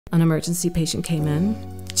An emergency patient came in.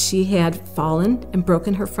 She had fallen and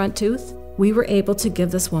broken her front tooth. We were able to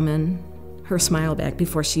give this woman her smile back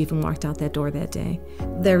before she even walked out that door that day.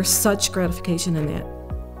 There's such gratification in that.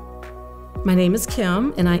 My name is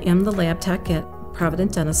Kim, and I am the lab tech at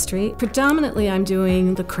Provident Dentistry. Predominantly, I'm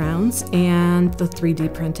doing the crowns and the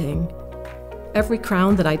 3D printing. Every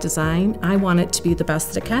crown that I design, I want it to be the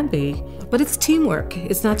best that it can be. But it's teamwork.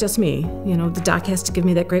 It's not just me. You know, the doc has to give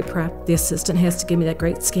me that great prep, the assistant has to give me that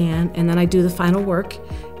great scan, and then I do the final work,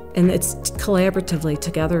 and it's collaboratively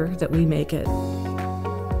together that we make it.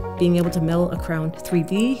 Being able to mill a crown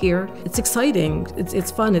 3D here, it's exciting,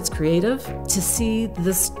 it's fun, it's creative. To see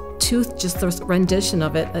this tooth, just the rendition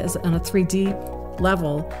of it on a 3D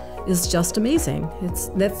level is just amazing.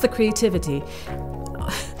 That's the creativity.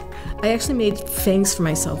 I actually made fangs for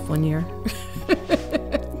myself one year.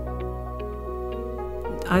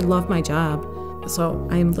 I love my job, so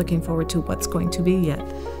I am looking forward to what's going to be yet.